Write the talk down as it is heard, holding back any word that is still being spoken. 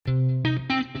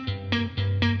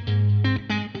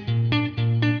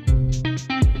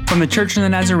From the Church of the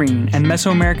Nazarene and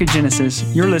Mesoamerica Genesis,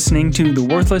 you're listening to the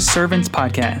Worthless Servants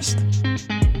Podcast.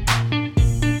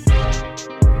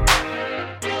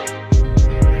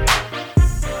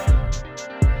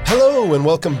 Hello and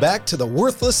welcome back to the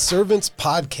Worthless Servants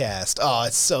Podcast. Oh,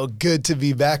 it's so good to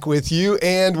be back with you.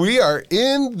 And we are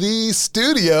in the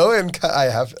studio, and I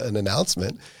have an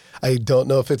announcement. I don't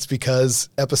know if it's because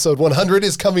episode 100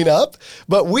 is coming up,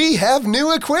 but we have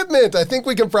new equipment. I think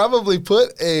we can probably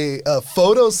put a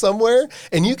photo somewhere,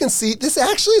 and you can see this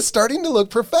actually is starting to look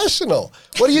professional.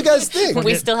 What do you guys think?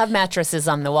 We still have mattresses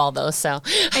on the wall, though, so.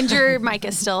 And your mic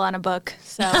is still on a book,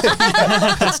 so.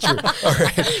 That's true. All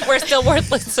right. We're still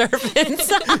worthless servants.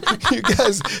 You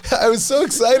guys, I was so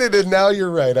excited, and now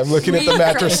you're right. I'm looking at the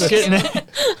mattresses.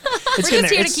 We're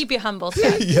just here to keep you humble,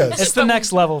 Scott. Yes. It's the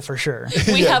next level for sure.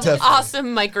 We have definitely.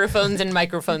 awesome microphones and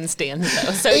microphone stands,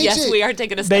 though. So, AJ, yes, we are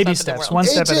taking a step Baby up steps, in the world. one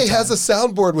step at a AJ time. has a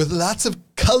soundboard with lots of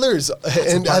colors,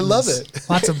 and I love it.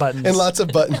 Lots of buttons. And lots of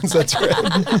buttons, that's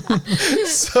right.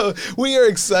 So we are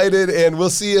excited, and we'll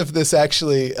see if this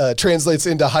actually translates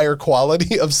into higher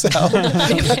quality of sound.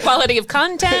 Quality of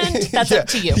content, that's up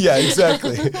to you. Yeah,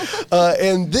 exactly.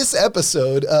 And this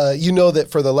episode, you know that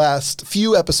for the last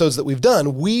few episodes that we've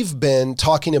done, we've been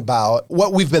talking about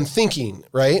what we've been thinking,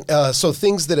 right? So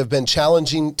things that have been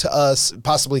challenging to us,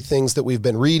 possibly things that we've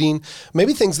been reading,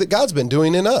 maybe things that God's been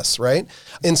doing in us, right?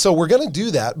 And so we're going to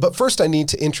do that. But first, I need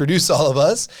to introduce all of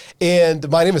us. And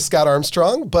my name is Scott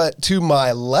Armstrong, but to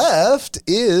my left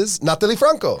is Natalie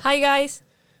Franco. Hi, guys.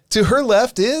 To her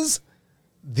left is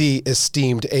the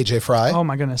esteemed AJ Fry. Oh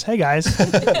my goodness. Hey guys.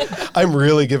 I'm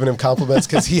really giving him compliments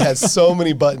because he has so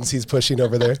many buttons he's pushing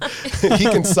over there. He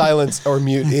can silence or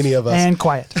mute any of us. And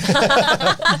quiet.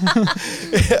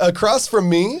 Across from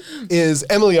me is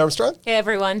Emily Armstrong. Hey,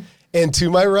 everyone. And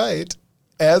to my right,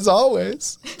 as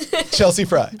always, Chelsea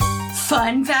Fry.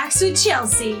 Fun facts with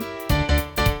Chelsea.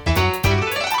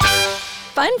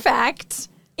 Fun fact,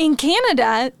 in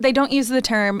Canada, they don't use the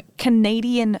term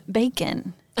Canadian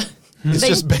bacon. It's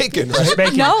just bacon, right?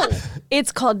 Bacon. No,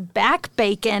 it's called back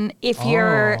bacon if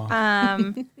you're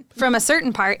from a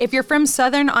certain part. If you're from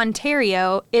Southern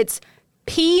Ontario, it's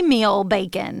pea meal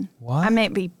bacon. What? I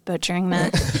might be butchering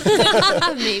that.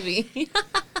 Maybe.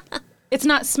 It's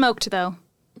not smoked, though.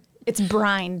 It's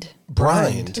brined.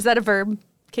 Brined. Is that a verb?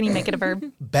 Can you make it a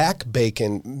verb? Back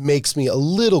bacon makes me a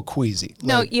little queasy.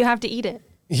 No, you have to eat it.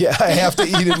 Yeah, I have to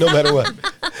eat it no matter what.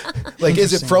 Like,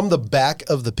 is it from the back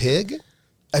of the pig?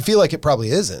 I feel like it probably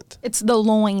isn't. It's the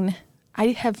loin. I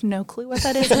have no clue what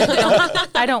that is.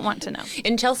 I don't want to know.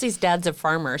 And Chelsea's dad's a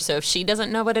farmer, so if she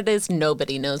doesn't know what it is,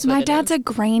 nobody knows what My it is. dad's a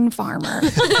grain farmer.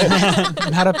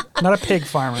 Not a pig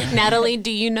farmer. Natalie, do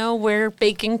you know where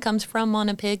bacon comes from on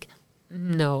a pig?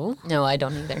 No, I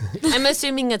don't either. I'm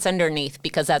assuming it's underneath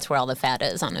because that's where all the fat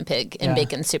is on a pig, and Yeah.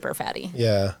 bacon's super fatty.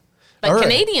 Yeah. But All right.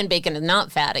 Canadian bacon is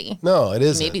not fatty. No, it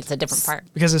isn't. Maybe it's a different part.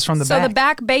 Because it's from the So back. the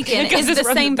back bacon Because is it's the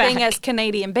from the same thing back. as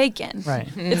Canadian bacon. Right.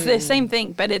 It's the same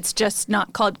thing, but it's just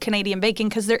not called Canadian bacon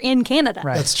because they're in Canada.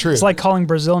 Right. That's true. It's like calling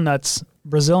Brazil nuts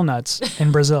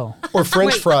in Brazil. Or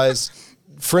French fries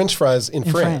in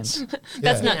France.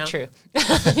 That's Yeah. not true.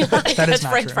 That is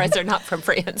not French true. fries are not from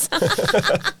France.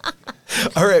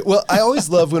 All right. Well, I always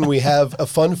love when we have a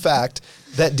fun fact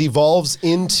that devolves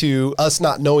into us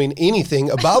not knowing anything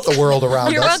about the world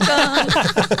around You're us.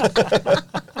 welcome.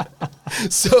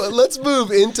 So let's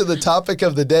move into the topic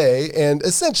of the day. And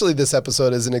essentially, this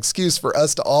episode is an excuse for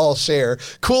us to all share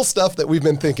cool stuff that we've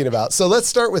been thinking about. So let's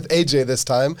start with AJ this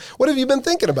time. What have you been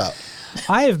thinking about?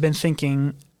 I have been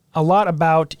thinking a lot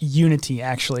about unity,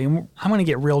 actually. I'm going to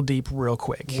get real deep real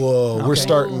quick. Whoa, we're Okay.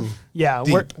 starting. Yeah,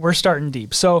 Deep. we're starting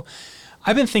deep. So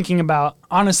I've been thinking about,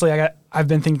 honestly, I've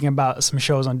been thinking about some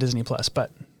shows on Disney Plus,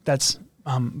 but that's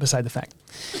beside the fact.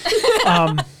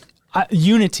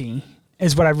 Unity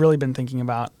is what I've really been thinking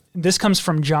about. This comes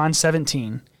from John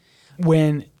 17.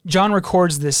 When John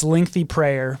records this lengthy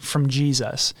prayer from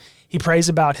Jesus, he prays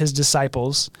about his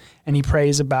disciples and he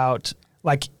prays about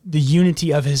like the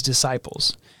unity of his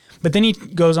disciples. But then he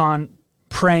goes on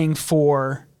praying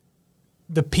for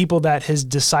the people that his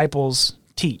disciples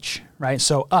teach, right?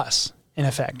 So us, in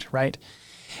effect, right?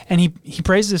 And he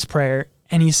prays this prayer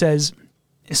and he says,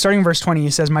 starting in verse 20, he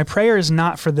says, "My prayer is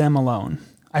not for them alone.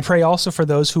 I pray also for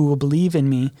those who will believe in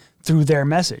me through their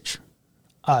message."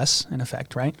 Us, in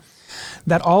effect, right?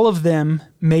 "That all of them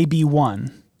may be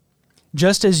one,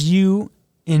 just as you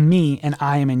in me and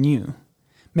I am in you.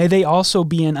 May they also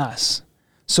be in us,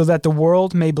 so that the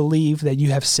world may believe that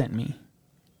you have sent me."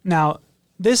 Now,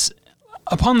 this,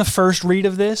 upon the first read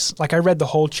of this, like I read the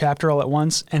whole chapter all at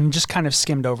once and just kind of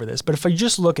skimmed over this. But if I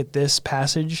just look at this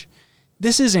passage,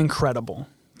 this is incredible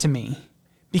to me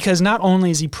Because not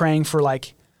only is he praying for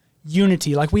like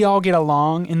unity, like we all get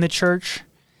along in the church,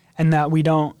 and that we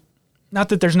don't, not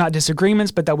that there's not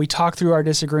disagreements, but that we talk through our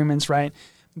disagreements, right?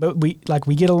 But we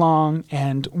get along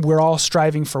and we're all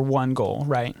striving for one goal,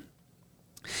 right?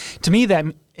 To me, that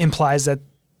implies that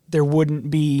there wouldn't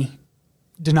be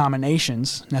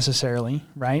denominations necessarily,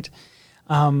 right?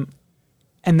 And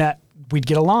that we'd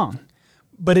get along.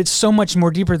 But it's so much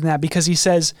more deeper than that, because he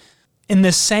says, in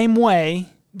the same way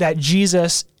that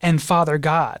Jesus and Father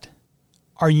God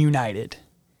are united.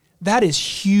 That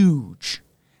is huge,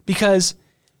 because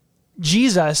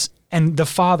Jesus and the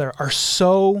Father are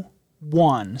so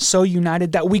one, so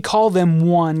united, that we call them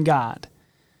one God.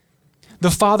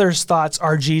 The Father's thoughts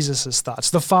are Jesus' thoughts.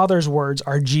 The Father's words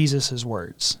are Jesus'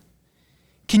 words.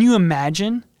 Can you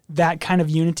imagine that kind of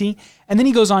unity? And then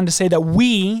he goes on to say that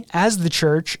we, as the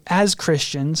church, as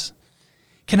Christians,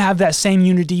 can have that same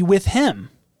unity with him.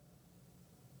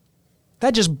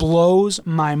 That just blows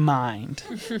my mind.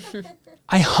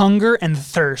 I hunger and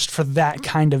thirst for that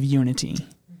kind of unity.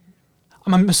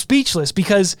 I'm speechless,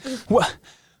 because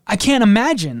I can't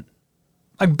imagine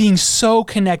being so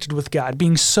connected with God,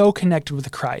 being so connected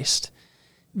with Christ,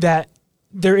 that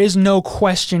there is no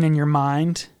question in your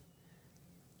mind,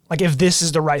 like if this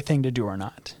is the right thing to do or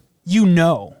not. You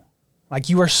know, like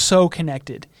you are so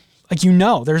connected. Like you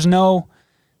know, there's no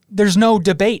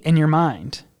debate in your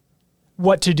mind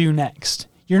what to do next.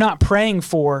 You're not praying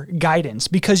for guidance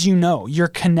because you know you're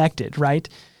connected, right?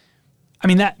 I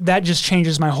mean, that just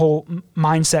changes my whole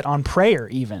mindset on prayer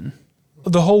even.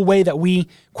 The whole way that we,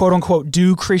 quote unquote,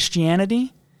 do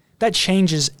Christianity, that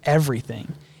changes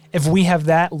everything. If we have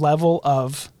that level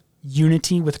of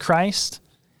unity with Christ,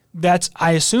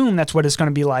 I assume that's what it's going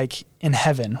to be like in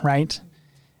heaven, right?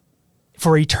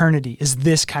 For eternity, is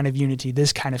this kind of unity,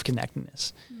 this kind of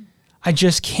connectedness. I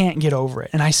just can't get over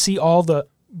it. And I see all the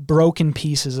broken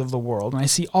pieces of the world, and I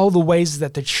see all the ways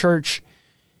that the church,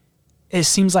 it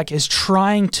seems like, is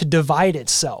trying to divide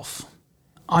itself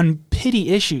on petty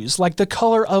issues like the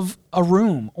color of a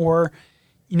room, or,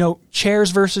 chairs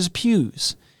versus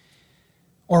pews,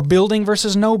 or building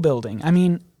versus no building. I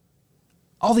mean,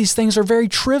 all these things are very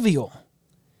trivial,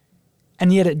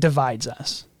 and yet it divides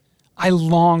us. I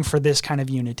long for this kind of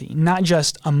unity, not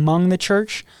just among the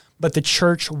church, but the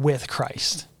church with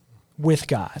Christ, with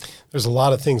God. There's a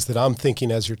lot of things that I'm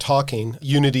thinking as you're talking.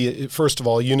 Unity, first of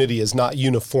all, unity is not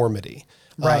uniformity.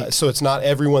 Right. So it's not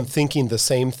everyone thinking the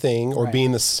same thing or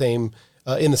being the same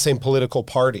in the same political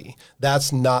party.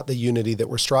 That's not the unity that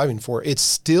we're striving for. It's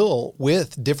still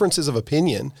with differences of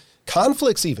opinion,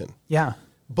 conflicts even. Yeah.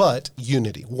 But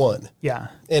unity, one. Yeah.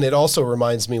 And it also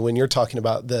reminds me, when you're talking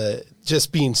about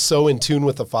just being so in tune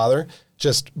with the Father,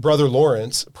 just Brother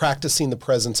Lawrence practicing the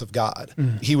presence of God.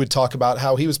 He would talk about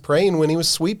how he was praying when he was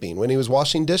sweeping, when he was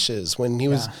washing dishes, when he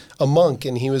was a monk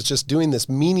and he was just doing this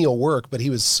menial work, but he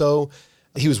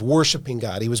was worshiping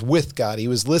God. He was with God. He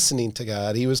was listening to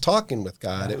God. He was talking with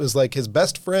God. It was like his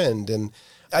best friend. And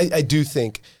I do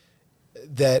think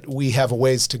that we have a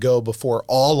ways to go before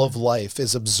all of life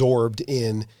is absorbed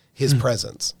in his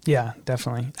presence. Yeah,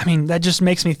 definitely. I mean, that just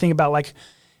makes me think about, like,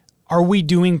 are we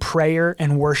doing prayer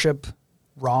and worship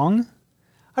wrong?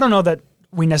 I don't know that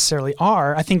we necessarily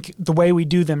are. I think the way we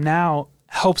do them now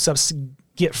helps us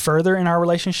get further in our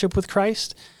relationship with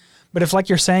Christ. But if, like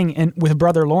you're saying with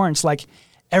Brother Lawrence, like,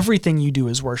 everything you do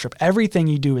is worship, everything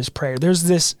you do is prayer. There's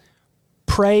this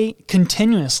pray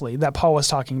continuously that Paul was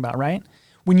talking about, right?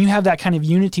 When you have that kind of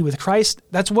unity with Christ,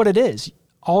 that's what it is.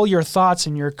 All your thoughts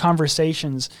and your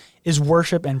conversations is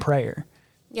worship and prayer.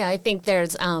 Yeah, I think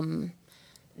there's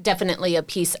definitely a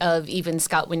piece of, even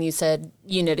Scott, when you said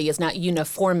unity is not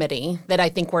uniformity, that I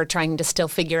think we're trying to still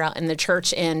figure out in the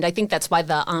church. And I think that's why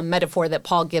the metaphor that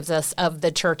Paul gives us of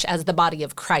the church as the body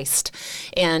of Christ.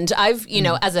 And I've,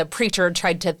 as a preacher,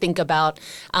 tried to think about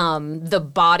the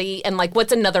body and, like,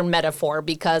 what's another metaphor?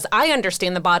 Because I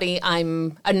understand the body.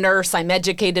 I'm a nurse. I'm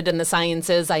educated in the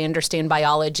sciences. I understand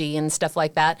biology and stuff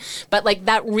like that. But, like,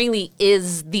 that really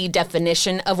is the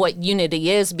definition of what unity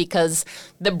is, because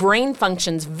the brain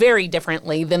functions very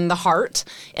differently than the heart,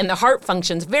 and the heart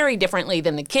functions very differently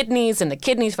than the kidneys, and the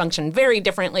kidneys function very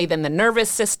differently than the nervous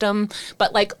system.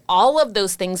 But, like, all of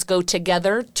those things go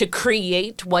together to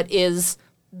create what is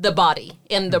the body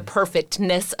and the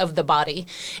perfectness of the body.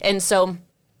 And so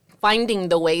finding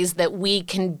the ways that we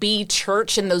can be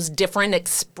church in those different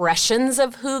expressions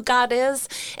of who God is.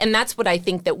 And that's what I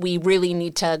think that we really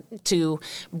need to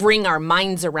bring our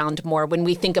minds around more when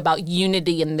we think about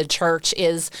unity in the church,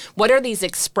 is what are these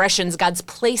expressions? God's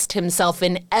placed himself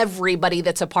in everybody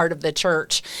that's a part of the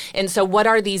church. And so what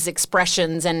are these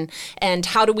expressions, and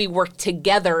how do we work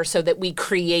together so that we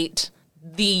create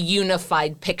the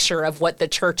unified picture of what the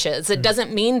church is. It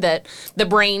doesn't mean that the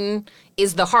brain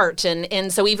is the heart.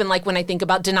 And so even like when I think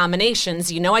about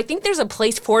denominations, I think there's a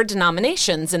place for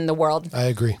denominations in the world. I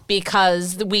agree.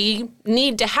 Because we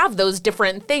need to have those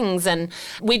different things. And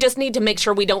we just need to make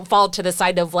sure we don't fall to the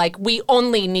side of like, we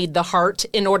only need the heart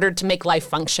in order to make life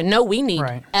function. No, we need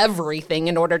everything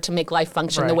in order to make life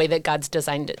function the way that God's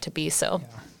designed it to be. So.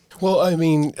 Yeah. Well, I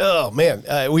mean, oh man,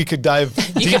 we could dive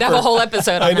deeper. You could have a whole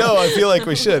episode on I know, I feel like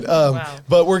we should.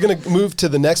 But we're going to move to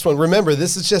the next one. Remember,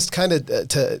 this is just kind of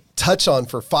to touch on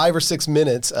for 5 or 6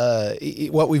 minutes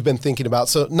what we've been thinking about.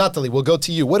 So, Natalie, we'll go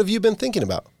to you. What have you been thinking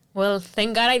about? Well,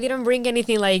 thank God I didn't bring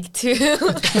anything like too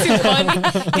funny,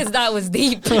 because that was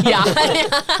deep. Yeah.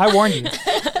 I warned you.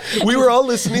 We were all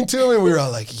listening to him and we were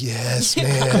all like, yes,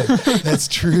 man, that's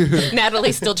true.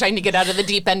 Natalie's still trying to get out of the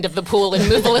deep end of the pool and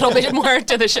move a little bit more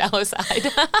to the shallow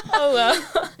side. Oh,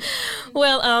 well.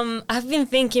 Well, I've been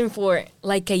thinking for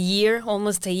like a year,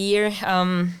 almost a year,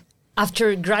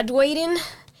 after graduating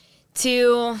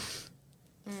to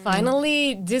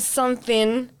finally do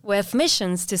something with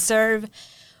missions, to serve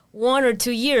 1 or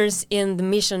 2 years in the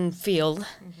mission field.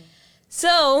 Mm-hmm.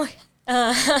 So...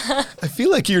 I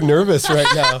feel like you're nervous right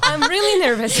now. I'm really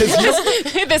nervous.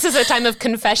 This is a time of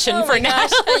confession for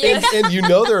Natalie. Yes. And you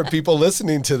know there are people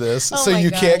listening to this, so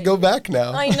you can't go back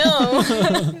now. I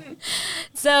know.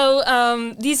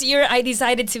 So this year I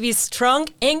decided to be strong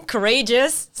and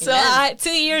courageous. So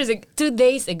 2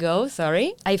 days ago,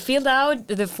 I filled out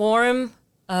the form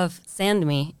of Send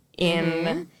Me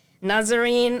in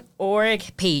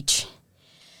Nazarene.org page.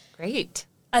 Great.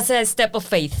 As a step of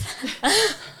faith.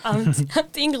 I'm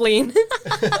tingling.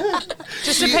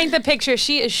 Just to paint the picture,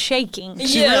 she is shaking.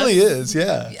 She really is,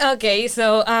 yeah. Okay,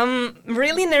 so I'm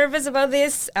really nervous about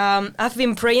this. I've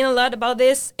been praying a lot about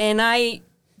this, and I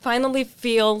finally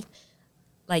feel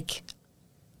like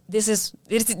this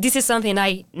is something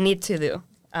I need to do.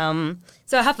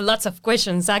 So I have lots of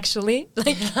questions, actually.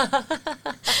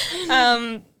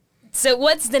 So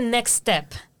what's the next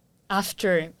step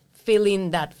after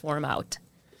filling that form out?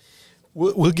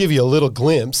 We'll give you a little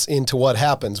glimpse into what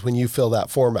happens when you fill that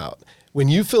form out. When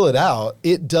you fill it out,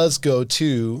 it does go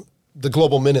to the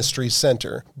Global Ministries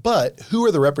Center. But who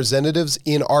are the representatives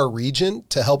in our region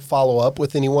to help follow up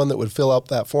with anyone that would fill out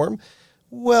that form?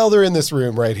 Well, they're in this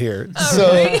room right here.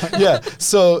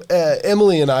 So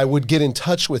Emily and I would get in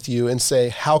touch with you and say,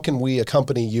 how can we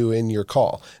accompany you in your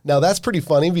call? Now, that's pretty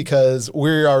funny because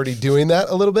we're already doing that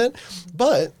a little bit.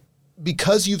 But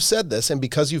because you've said this and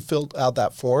because you've filled out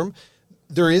that form,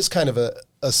 there is kind of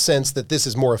a sense that this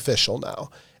is more official now.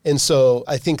 And so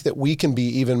I think that we can be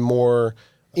even more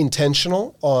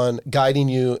intentional on guiding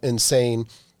you and saying,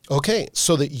 okay,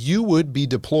 so that you would be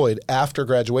deployed after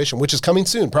graduation, which is coming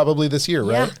soon, probably this year,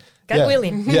 right? God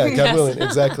willing. Yeah, God willing,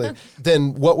 exactly.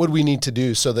 Then what would we need to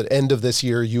do so that end of this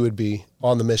year you would be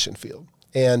on the mission field?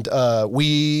 And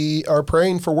we are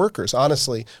praying for workers.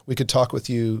 Honestly, we could talk with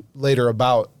you later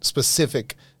about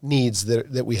specific needs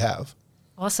that we have.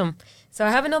 Awesome. So I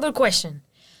have another question.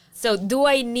 So do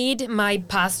I need my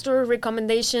pastor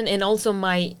recommendation and also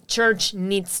my church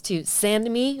needs to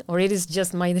send me, or it is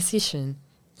just my decision?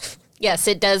 Yes,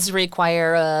 it does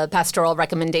require a pastoral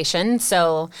recommendation.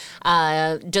 So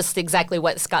just exactly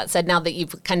what Scott said, now that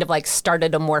you've kind of like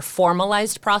started a more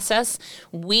formalized process,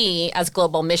 we as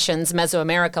Global Missions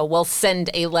Mesoamerica will send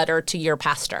a letter to your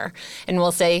pastor and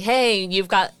we'll say, hey, you've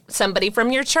got somebody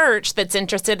from your church that's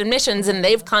interested in missions and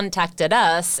they've contacted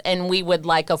us and we would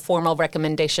like a formal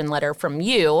recommendation letter from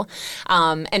you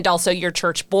and also your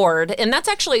church board. And that's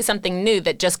actually something new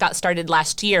that just got started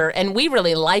last year. And we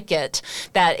really like it,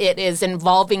 that it is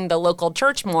involving the local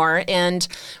church more. And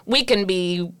we can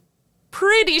be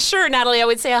pretty sure, Natalie, I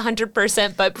would say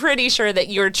 100%, but pretty sure that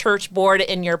your church board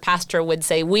and your pastor would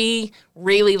say, we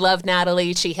really love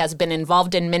Natalie. She has been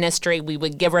involved in ministry. We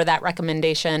would give her that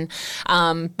recommendation.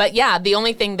 But yeah, the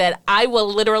only thing that I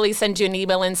will literally send you an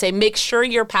email and say, make sure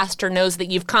your pastor knows that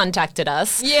you've contacted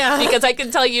us. Yeah. Because I can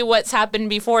tell you what's happened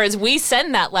before is we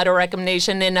send that letter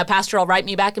recommendation and a pastor will write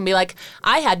me back and be like,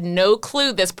 I had no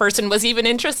clue this person was even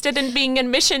interested in being a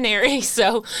missionary.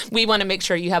 So we want to make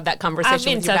sure you have that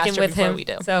conversation with your pastor before we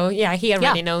do. So yeah, he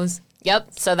already knows. Yep.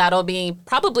 So that'll be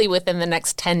probably within the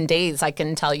next 10 days, I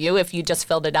can tell you, if you just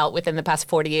filled it out within the past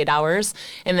 48 hours.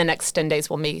 In the next 10 days,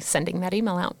 we'll be sending that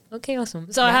email out. Okay,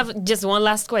 awesome. So I have just one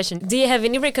last question. Do you have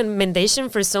any recommendation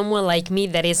for someone like me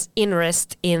that is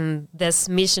interested in this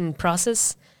mission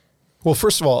process? Well,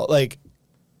 first of all, I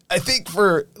think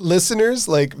for listeners,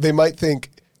 they might think,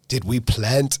 did we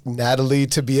plant Natalie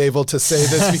to be able to say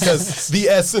this? Because the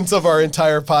essence of our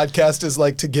entire podcast is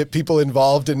like to get people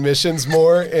involved in missions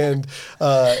more and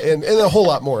a whole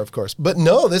lot more, of course. But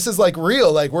no, this is like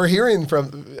real. Like we're hearing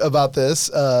about this,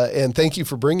 and thank you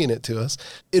for bringing it to us.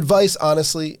 Advice,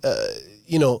 honestly,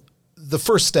 the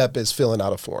first step is filling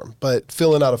out a form, but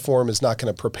filling out a form is not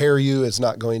going to prepare you. It's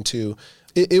not going to.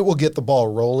 It will get the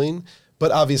ball rolling,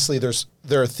 but obviously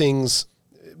there are things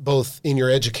both in your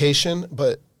education,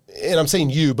 and I'm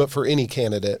saying you, but for any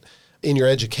candidate, in your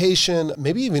education,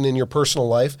 maybe even in your personal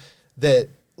life, that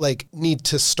like need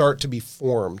to start to be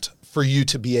formed for you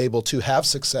to be able to have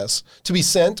success, to be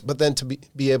sent, but then to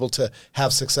be able to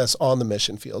have success on the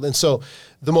mission field. And so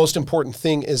the most important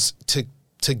thing is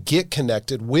to get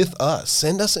connected with us.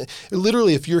 Send us,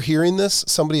 literally, if you're hearing this,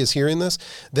 somebody is hearing this,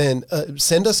 then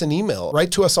send us an email.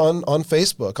 Write to us on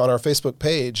Facebook, on our Facebook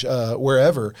page,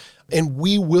 wherever, and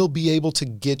we will be able to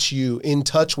get you in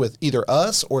touch with either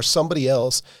us or somebody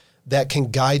else that can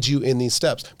guide you in these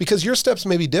steps. Because your steps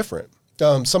may be different.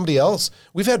 Somebody else,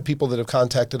 we've had people that have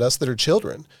contacted us that are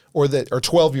children or that are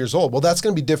 12 years old. Well, that's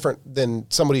going to be different than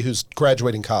somebody who's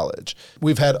graduating college.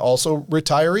 We've had also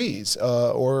retirees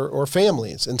or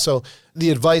families. And so the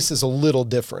advice is a little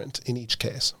different in each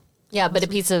case. Yeah, but a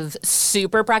piece of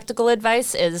super practical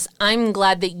advice is I'm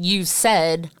glad that you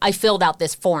said I filled out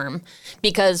this form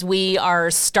because we are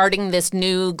starting this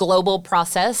new global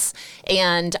process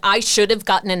and I should have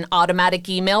gotten an automatic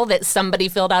email that somebody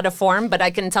filled out a form, but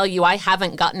I can tell you I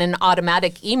haven't gotten an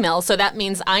automatic email. So that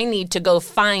means I need to go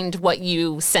find what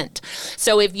you sent.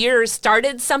 So if you're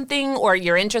started something or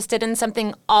you're interested in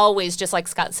something, always, just like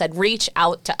Scott said, reach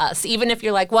out to us. Even if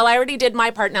you're like, well, I already did my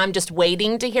part, now I'm just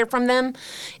waiting to hear from them.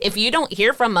 If you don't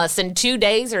hear from us in 2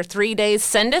 days or 3 days,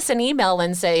 send us an email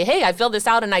and say, hey, I filled this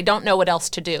out and I don't know what else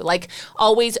to do. Like,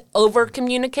 always over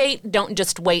communicate. Don't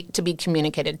just wait to be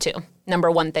communicated to. Number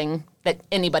one thing that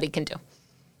anybody can do.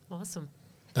 Awesome.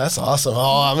 That's awesome.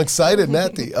 Oh, I'm excited,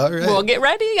 Natty. All right. Well, get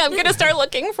ready. I'm going to start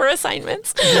looking for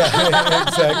assignments.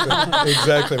 Yeah,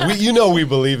 exactly. We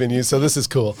believe in you, so this is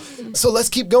cool. So let's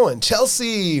keep going.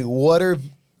 Chelsea, what are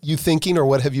you thinking or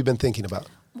what have you been thinking about?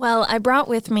 Well, I brought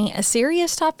with me a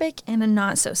serious topic and a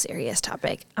not so serious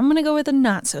topic. I'm going to go with a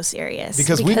not so serious.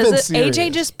 Because we've been serious.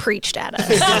 AJ just preached at us.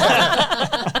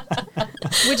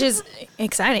 Which is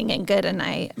exciting and good,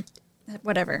 and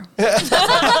whatever.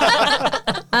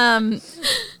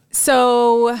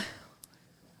 So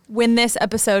when this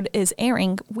episode is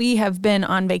airing, we have been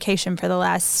on vacation for the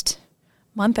last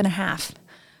month and a half.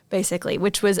 Basically,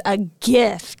 which was a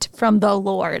gift from the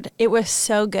Lord. It was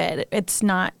so good. It's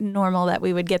not normal that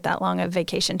we would get that long of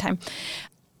vacation time.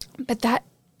 But that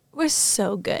was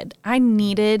so good. I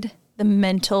needed the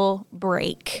mental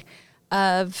break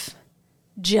of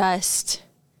just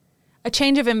a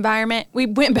change of environment. We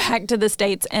went back to the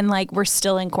States and we're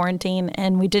still in quarantine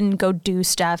and we didn't go do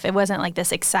stuff. It wasn't like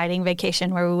this exciting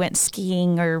vacation where we went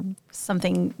skiing or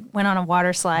something, went on a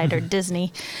water slide or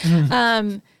Disney.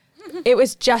 It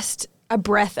was just a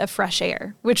breath of fresh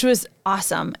air, which was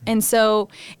awesome. And so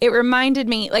it reminded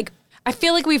me, I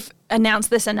feel like we've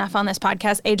announced this enough on this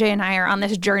podcast. AJ and I are on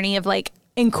this journey of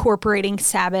incorporating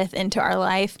Sabbath into our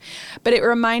life. But it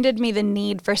reminded me the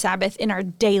need for Sabbath in our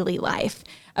daily life,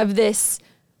 of this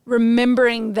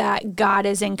remembering that God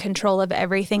is in control of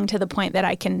everything to the point that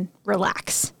I can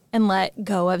relax and let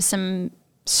go of some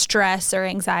stress or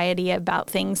anxiety about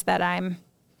things that I'm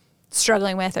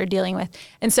struggling with or dealing with.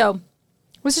 And so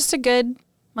it was just a good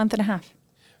month and a half.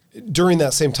 During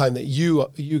that same time that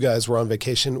you guys were on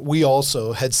vacation, we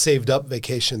also had saved up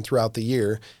vacation throughout the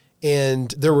year.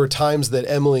 And there were times that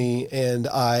Emily and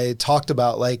I talked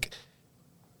about,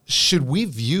 should we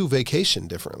view vacation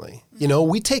differently?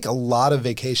 We take a lot of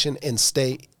vacation and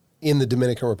stay in the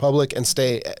Dominican Republic and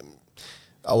stay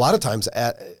a lot of times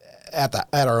at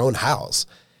our own house.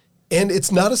 And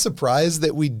it's not a surprise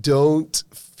that we don't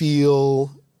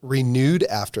feel renewed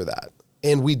after that.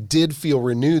 And we did feel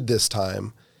renewed this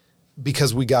time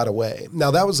because we got away.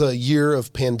 Now, that was a year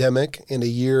of pandemic and a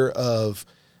year of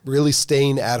really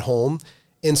staying at home.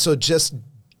 And so just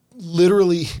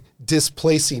literally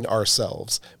displacing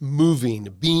ourselves, moving,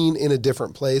 being in a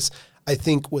different place, I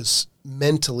think was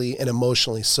mentally and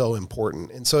emotionally so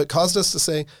important. And so it caused us to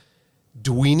say,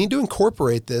 do we need to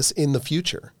incorporate this in the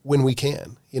future when we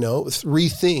can?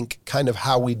 Rethink kind of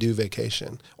how we do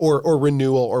vacation or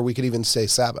renewal, or we could even say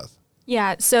Sabbath.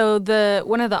 Yeah. So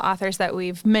one of the authors that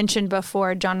we've mentioned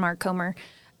before, John Mark Comer,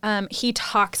 he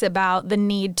talks about the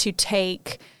need to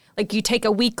take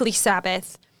a weekly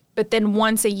Sabbath, but then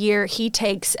once a year he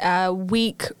takes a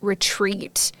week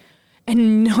retreat,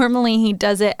 and normally he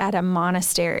does it at a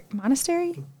monastery.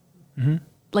 Mm-hmm.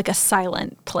 like a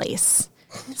silent place.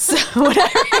 So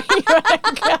whatever you want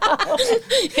to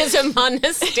go. Is a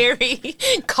monastery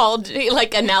called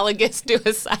like analogous to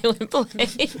a silent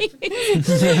place?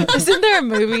 Isn't there a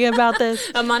movie about this?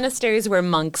 A monastery is where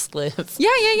monks live. Yeah.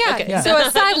 Okay. Yeah. So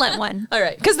a silent one. All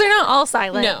right. Because they're not all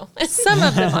silent. No. Some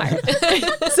of them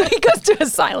are. So he goes to a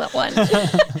silent one.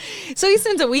 So he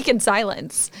spends a week in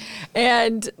silence.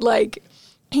 And like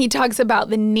he talks about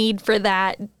the need for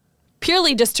that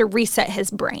purely just to reset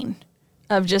his brain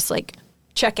of just like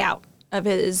check out of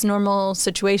his normal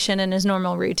situation and his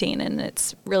normal routine. And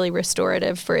it's really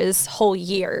restorative for his whole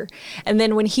year. And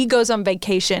then when he goes on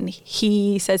vacation,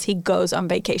 he says he goes on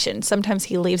vacation. Sometimes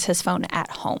he leaves his phone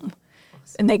at home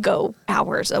and they go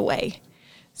hours away.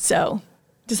 So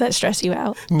does that stress you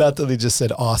out? Not that he just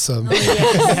said awesome.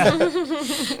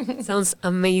 Sounds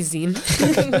amazing.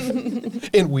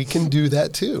 And we can do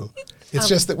that too. It's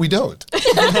just that we don't.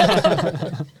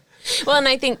 Well, and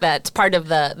I think that's part of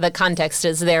the context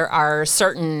is there are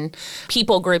certain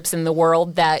people groups in the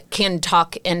world that can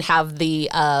talk and have the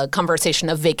conversation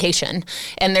of vacation.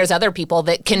 And there's other people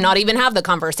that cannot even have the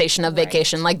conversation of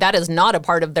vacation. Like that is not a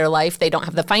part of their life. They don't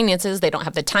have the finances. They don't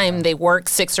have the time. They work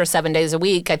 6 or 7 days a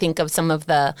week. I think of some of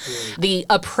the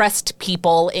oppressed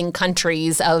people in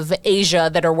countries of Asia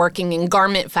that are working in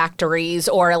garment factories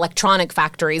or electronic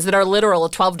factories that are literal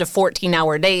 12 to 14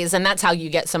 hour days. And that's how you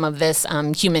get some of this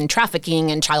human trafficking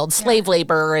and child slave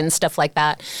labor and stuff like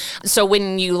that. So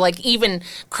when you like even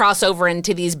cross over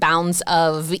into these bounds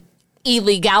of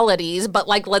illegalities, but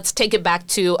like let's take it back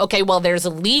to, okay, well, there's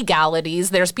legalities.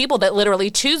 There's people that literally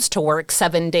choose to work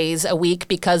 7 days a week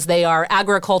because they are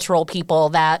agricultural people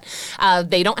that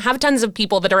they don't have tons of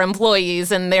people that are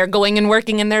employees and they're going and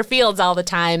working in their fields all the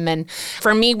time. And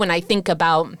for me, when I think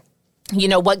about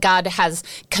what God has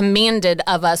commanded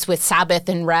of us with Sabbath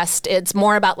and rest, it's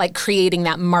more about like creating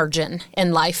that margin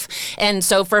in life. And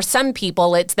so for some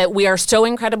people, it's that we are so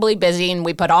incredibly busy and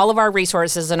we put all of our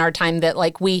resources and our time that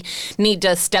like we need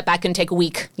to step back and take a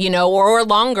week, or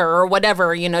longer or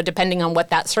whatever, depending on what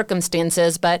that circumstance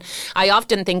is. But I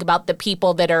often think about the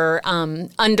people that are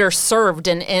underserved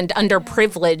and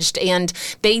underprivileged and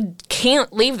they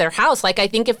can't leave their house. Like I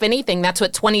think if anything, that's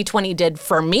what 2020 did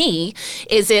for me,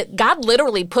 is it God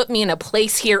literally put me in a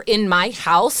place here in my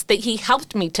house that he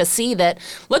helped me to see that,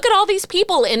 look at all these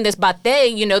people in this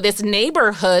Bate, this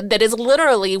neighborhood that is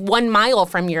literally 1 mile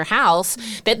from your house,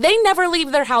 that they never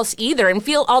leave their house either and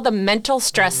feel all the mental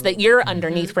stress that you're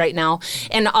underneath right now.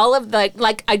 And all of the,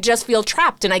 like, I just feel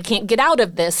trapped and I can't get out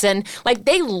of this. And like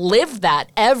they live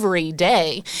that every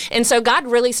day. And so God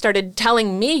really started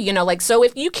telling me, so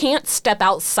if you can't step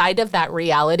outside of that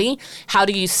reality, how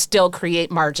do you still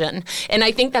create margin? And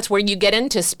I think that's where you get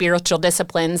into spiritual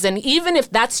disciplines. And even if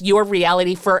that's your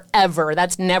reality forever,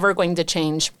 that's never going to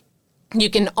change. You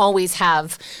can always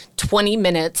have 20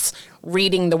 minutes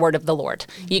reading the word of the Lord.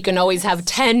 You can always have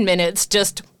 10 minutes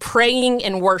just praying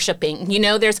and worshiping.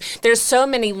 There's so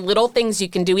many little things you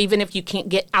can do, even if you can't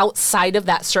get outside of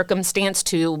that circumstance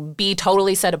to be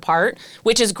totally set apart,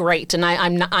 which is great. And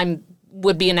I'm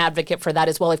would be an advocate for that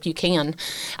as well if you can.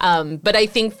 But I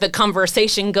think the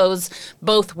conversation goes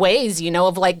both ways,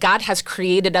 of like God has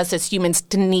created us as humans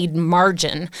to need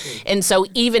margin. And so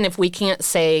even if we can't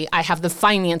say I have the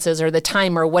finances or the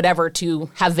time or whatever to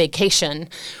have vacation,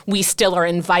 we still are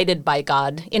invited by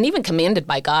God and even commanded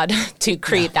by God to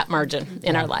create that margin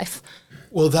in our life.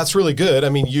 Well, that's really good. I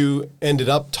mean, you ended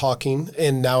up talking,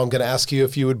 and now I'm going to ask you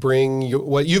if you would bring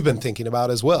what you've been thinking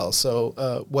about as well.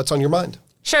 So what's on your mind?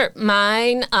 Sure.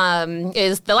 Mine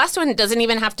is the last one. It doesn't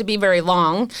even have to be very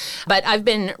long, but I've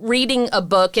been reading a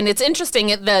book, and it's interesting.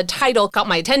 The title caught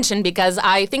my attention because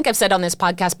I think I've said on this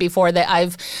podcast before that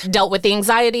I've dealt with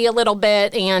anxiety a little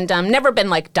bit and never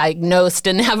been like diagnosed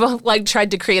and have like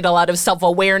tried to create a lot of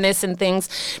self-awareness and things.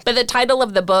 But the title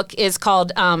of the book is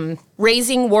called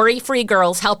Raising Worry-Free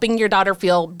Girls, Helping Your Daughter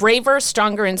Feel Braver,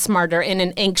 Stronger, and Smarter in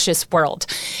an Anxious World.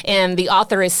 And the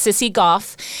author is Sissy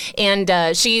Goff,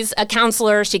 and she's a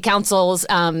counselor. She counsels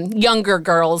younger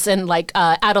girls and like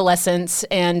adolescents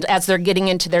and as they're getting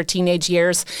into their teenage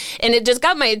years. And it just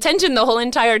got my attention, the whole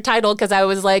entire title, because I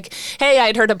was like, hey,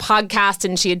 I'd heard a podcast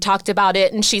and she had talked about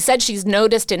it. And she said she's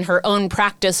noticed in her own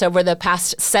practice over the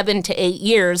past 7 to 8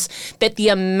 years that the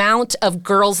amount of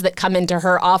girls that come into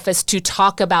her office to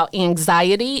talk about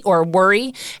anxiety or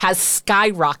worry has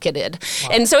skyrocketed.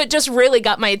 Wow. And so it just really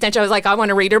got my attention. I was like, I want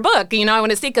to read her book. I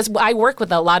want to see, because I work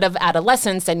with a lot of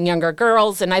adolescents and younger girls.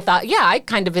 And I thought, yeah, I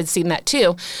kind of had seen that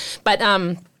too. But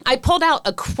I pulled out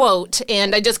a quote,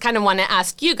 and I just kind of want to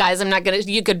ask you guys,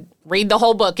 you could read the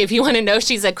whole book if you want to know.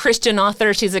 She's a Christian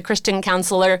author. She's a Christian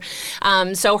counselor.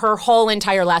 So her whole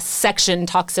entire last section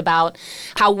talks about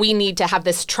how we need to have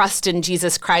this trust in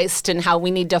Jesus Christ and how we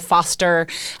need to foster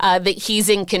that he's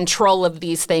in control of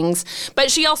these things. But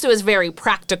she also is very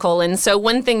practical. And so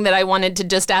one thing that I wanted to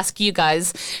just ask you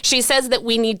guys, she says that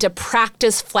we need to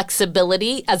practice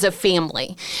flexibility as a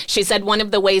family. She said one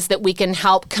of the ways that we can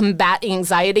help combat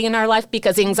anxiety in our life,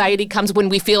 because anxiety comes when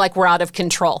we feel like we're out of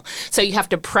control. So you have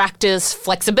to practice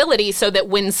flexibility so that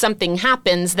when something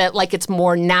happens, that like it's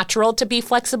more natural to be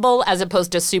flexible as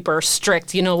opposed to super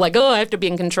strict, like, oh, I have to be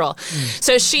in control.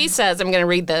 So she says, I'm going to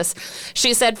read this.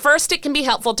 She said, first, it can be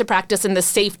helpful to practice in the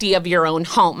safety of your own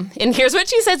home. And here's what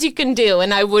she says you can do.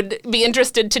 And I would be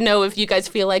interested to know if you guys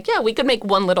feel like, yeah, we could make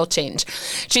one little change.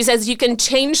 She says you can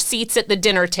change seats at the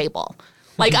dinner table.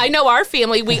 Like, I know our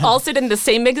family, we all sit in the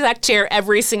same exact chair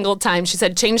every single time. She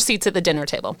said, change seats at the dinner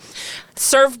table.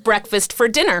 Serve breakfast for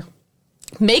dinner.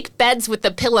 Make beds with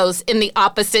the pillows in the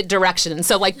opposite direction.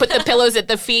 So, like, put the pillows at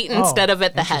the feet instead of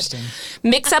at the head.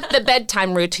 Mix up the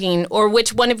bedtime routine, or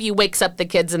which one of you wakes up the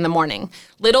kids in the morning.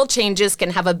 Little changes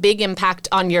can have a big impact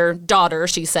on your daughter,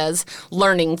 she says,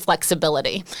 learning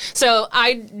flexibility. So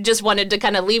I just wanted to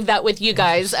kind of leave that with you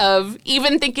guys of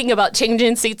even thinking about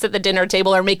changing seats at the dinner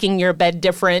table or making your bed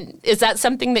different. Is that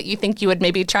something that you think you would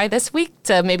maybe try this week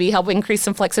to maybe help increase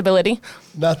some flexibility?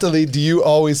 Natalie, do you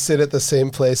always sit at the same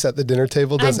place at the dinner table?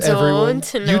 Does I don't. everyone?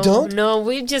 No, You don't? No,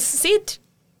 we just sit.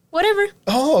 Whatever.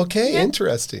 Oh, okay.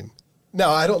 Interesting.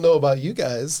 Now, I don't know about you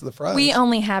guys, the fries. We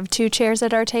only have 2 chairs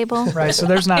at our table. Right, so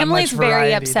there's not Emily's much very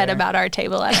variety upset there. about our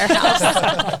table at our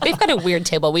house. They've got a weird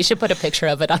table. We should put a picture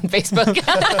of it on Facebook.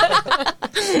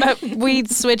 But we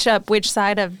switch up which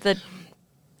side of the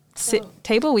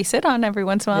table we sit on every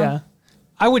once in a while. Yeah.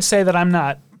 I would say that I'm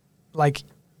not like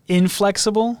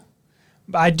inflexible,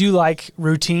 but I do like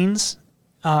routines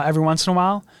every once in a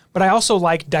while. But I also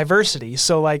like diversity.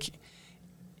 So like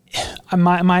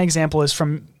my example is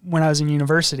from when I was in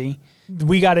university.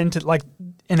 We got into like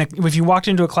if you walked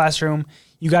into a classroom,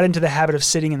 you got into the habit of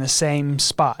sitting in the same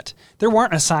spot. There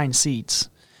weren't assigned seats,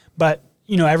 but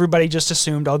everybody just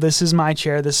assumed, oh, this is my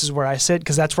chair, this is where I sit,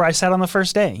 because that's where I sat on the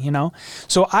first day,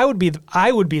 So I would be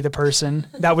the person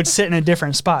that would sit in a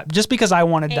different spot just because I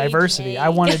wanted diversity.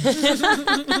 I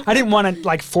didn't want to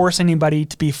like force anybody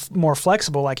to be more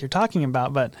flexible like you're talking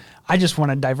about, but I just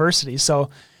wanted diversity.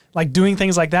 So like doing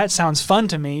things like that sounds fun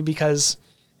to me because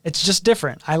it's just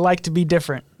different. I like to be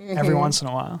different every once in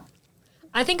a while.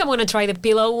 I think I'm going to try the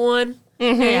pillow one.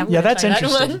 Yeah, that's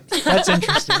interesting. That's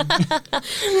interesting.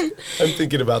 I'm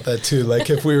thinking about that too.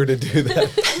 Like if we were to do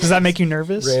that Does that make you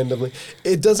nervous? randomly,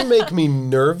 it doesn't make me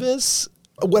nervous.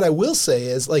 What I will say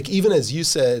is, like, even as you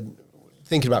said,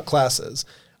 thinking about classes,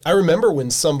 I remember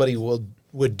when somebody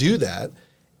would do that,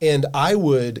 and I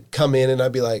would come in and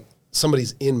I'd be like,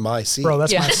 somebody's in my seat. Bro,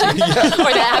 that's my seat.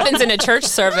 Or that happens in a church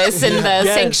service in the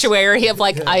sanctuary of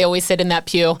like, I always sit in that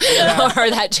pew or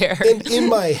that chair. And in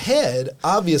my head,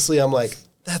 obviously, I'm like,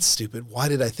 that's stupid. Why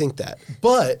did I think that?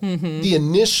 But the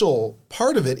initial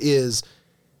part of it is,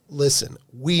 listen,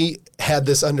 we had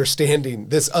this understanding,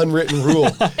 this unwritten rule,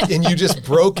 and you just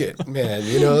broke it, man.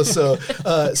 So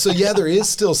yeah, there is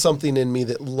still something in me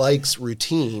that likes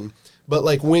routine, but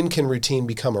like, when can routine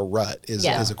become a rut is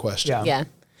a question. Yeah. Yeah.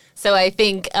 So I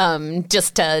think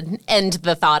just to end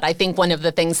the thought, I think one of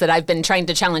the things that I've been trying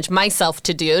to challenge myself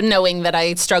to do, knowing that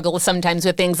I struggle sometimes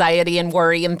with anxiety and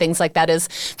worry and things like that, is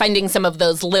finding some of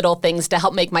those little things to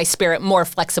help make my spirit more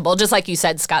flexible. Just like you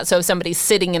said, Scott, so if somebody's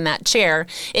sitting in that chair,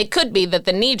 it could be that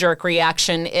the knee-jerk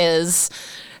reaction is,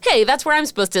 hey, that's where I'm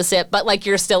supposed to sit, but like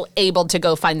you're still able to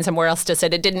go find somewhere else to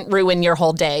sit. It didn't ruin your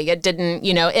whole day. It didn't,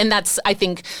 and that's, I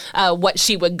think, what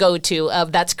she would go to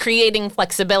of that's creating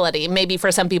flexibility. Maybe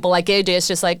for some people like AJ, it's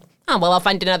just like, oh, well, I'll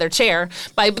find another chair.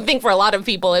 But I think for a lot of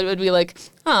people, it would be like,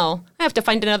 oh, I have to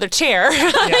find another chair. And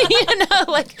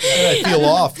I feel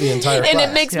off the entire class. And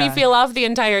it makes me feel off the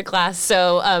entire class.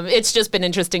 So it's just been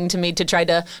interesting to me to try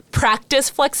to practice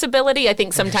flexibility. I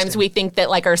think sometimes we think that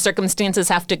like our circumstances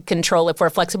have to control if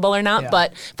we're flexible or not,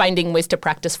 but finding ways to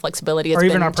practice flexibility has Or been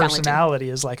even our challenging. personality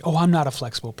is like, oh, I'm not a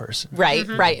flexible person. Right,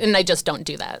 right. And I just don't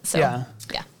do that. So, Yeah.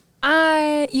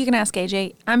 You can ask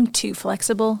AJ. I'm too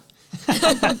flexible.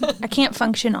 I can't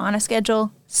function on a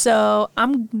schedule, so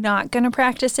I'm not going to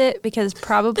practice it because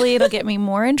probably it'll get me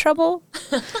more in trouble.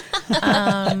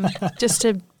 Just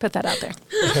to put that out there.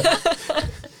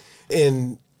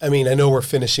 And I mean, I know we're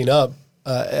finishing up.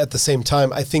 At the same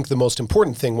time, I think the most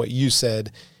important thing, what you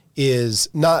said, is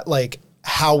not like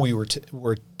how we were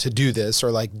to do this,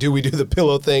 or like, do we do the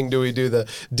pillow thing? Do we do the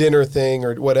dinner thing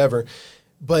or whatever?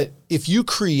 But if you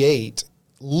create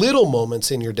little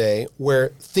moments in your day where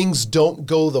things don't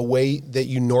go the way that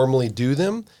you normally do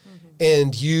them.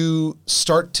 And you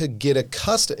start to get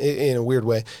accustomed, in a weird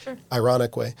way,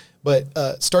 ironic way, but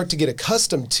start to get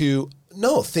accustomed to,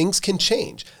 no, things can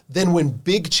change. Then when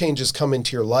big changes come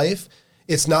into your life,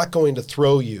 it's not going to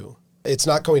throw you. It's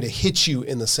not going to hit you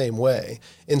in the same way.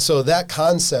 And so that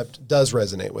concept does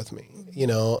resonate with me. You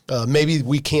know, maybe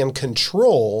we can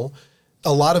control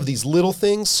a lot of these little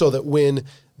things so that when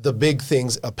the big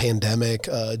things, a pandemic,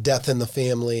 death in the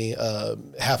family,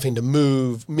 having to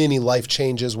move, many life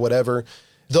changes, whatever,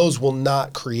 those will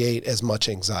not create as much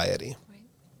anxiety. Right.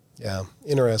 Yeah,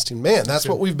 interesting. Man, that's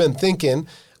what we've been thinking.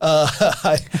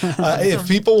 If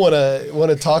people want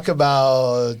to talk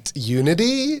about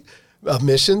unity, a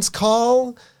missions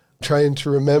call, trying to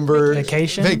remember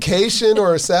vacation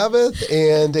or a Sabbath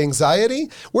and anxiety,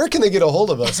 where can they get a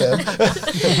hold of us, Ed?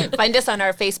 Find us on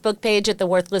our Facebook page at the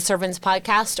Worthless Servants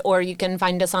Podcast, or you can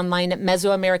find us online at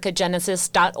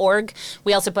mesoamericagenesis.org.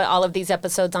 We also put all of these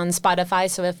episodes on Spotify,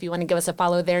 so if you want to give us a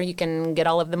follow there, you can get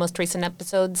all of the most recent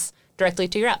episodes directly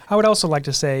to your app. I would also like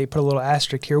to say, put a little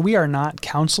asterisk here, we are not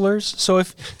counselors. So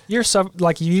if you're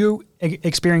you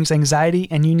experience anxiety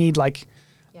and you need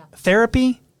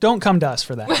therapy, don't come to us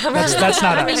for that. That's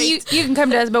not us. You can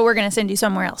come to us, but we're going to send you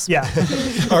somewhere else. Yeah.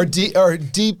 Our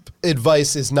deep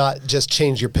advice is not just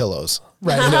change your pillows.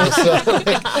 Right. You know,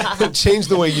 so change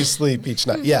the way you sleep each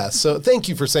night. Yeah. So thank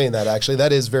you for saying that, actually.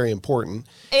 That is very important.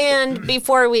 And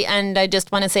before we end, I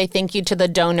just want to say thank you to the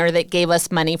donor that gave us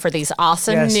money for these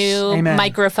awesome new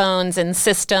microphones and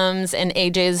systems and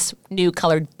AJ's new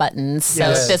colored buttons. So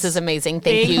this is amazing.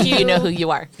 Thank you. You know who you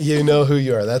are. You know who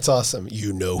you are. That's awesome.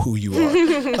 You know who you are.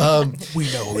 We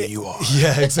know who you are.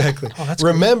 Yeah, exactly.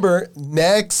 Remember,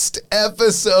 next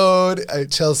episode,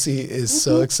 Chelsea is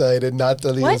so excited not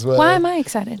to leave as well. Why am I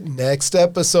excited? Next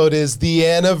episode is the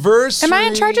anniversary. Am I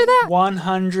in charge of that?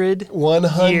 100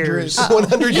 years.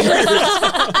 100 years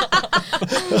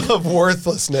of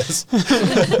worthlessness.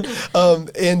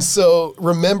 And so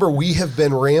remember, we have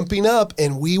been ramping up,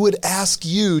 and we would ask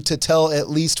you to tell at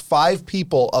least 5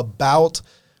 people about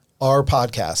our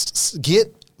podcasts.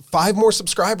 Get 5 more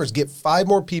subscribers. Get 5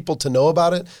 more people to know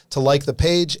about it, to like the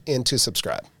page, and to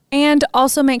subscribe. And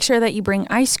also make sure that you bring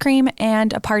ice cream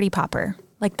and a party popper,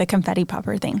 like the confetti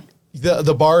popper thing.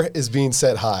 The bar is being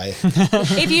set high.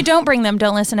 If you don't bring them,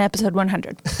 don't listen to episode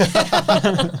 100.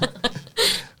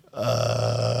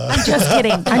 I'm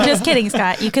just kidding,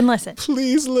 Scott. You can listen.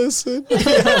 Please listen.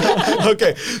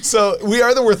 Okay, so we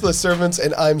are the Worthless Servants,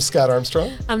 and I'm Scott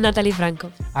Armstrong. I'm Natalie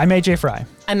Franco. I'm AJ Fry.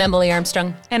 I'm Emily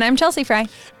Armstrong. And I'm Chelsea Fry.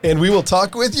 And we will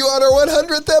talk with you on our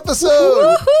 100th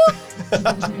episode.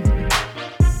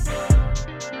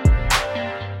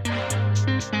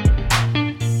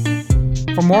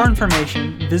 For more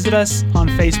information, visit us on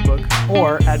Facebook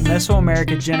or at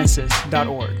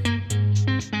mesoamericagenesis.org.